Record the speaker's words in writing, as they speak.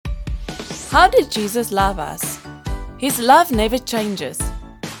How did Jesus love us? His love never changes.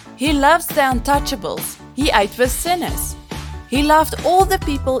 He loves the untouchables. He ate with sinners. He loved all the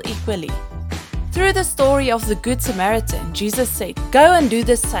people equally. Through the story of the Good Samaritan, Jesus said, "Go and do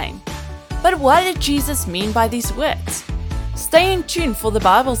the same." But what did Jesus mean by these words? Stay in tune for the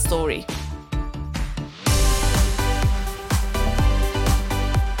Bible story.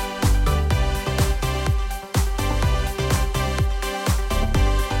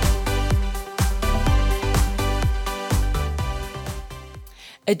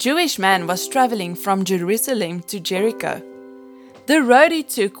 A Jewish man was traveling from Jerusalem to Jericho. The road he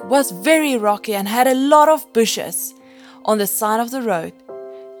took was very rocky and had a lot of bushes. On the side of the road,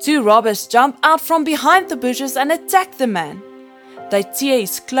 two robbers jumped out from behind the bushes and attacked the man. They tear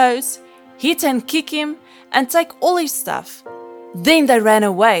his clothes, hit and kick him, and take all his stuff. Then they ran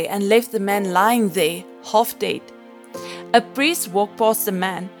away and left the man lying there, half dead. A priest walked past the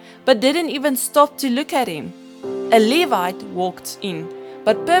man, but didn't even stop to look at him. A Levite walked in,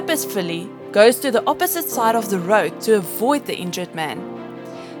 but purposefully goes to the opposite side of the road to avoid the injured man.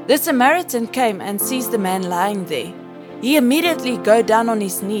 The Samaritan came and sees the man lying there. He immediately goes down on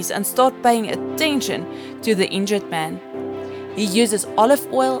his knees and starts paying attention to the injured man. He uses olive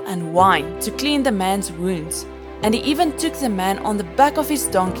oil and wine to clean the man's wounds, and he even took the man on the back of his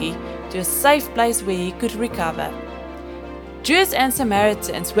donkey to a safe place where he could recover. Jews and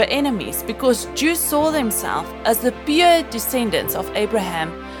Samaritans were enemies because Jews saw themselves as the pure descendants of Abraham,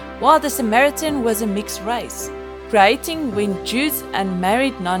 while the Samaritan was a mixed race, creating when Jews and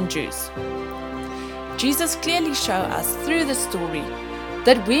married non-Jews. Jesus clearly showed us through the story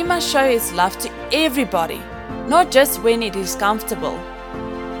that we must show His love to everybody, not just when it is comfortable.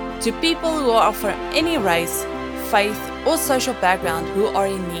 To people who are from any race, faith, or social background who are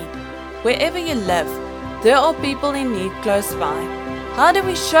in need. Wherever you live, there are people in need close by. How do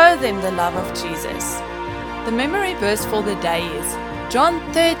we show them the love of Jesus? The memory verse for the day is John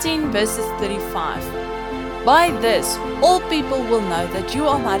 13 verses 35. By this, all people will know that you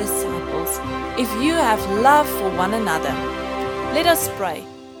are my disciples, if you have love for one another. Let us pray.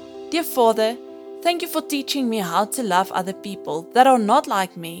 Dear Father, thank you for teaching me how to love other people that are not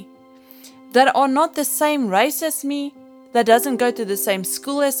like me, that are not the same race as me, that doesn't go to the same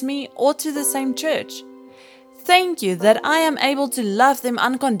school as me or to the same church. Thank you that I am able to love them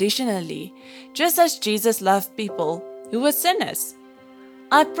unconditionally, just as Jesus loved people who were sinners.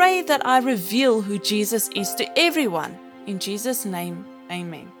 I pray that I reveal who Jesus is to everyone. In Jesus' name,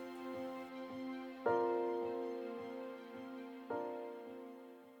 amen.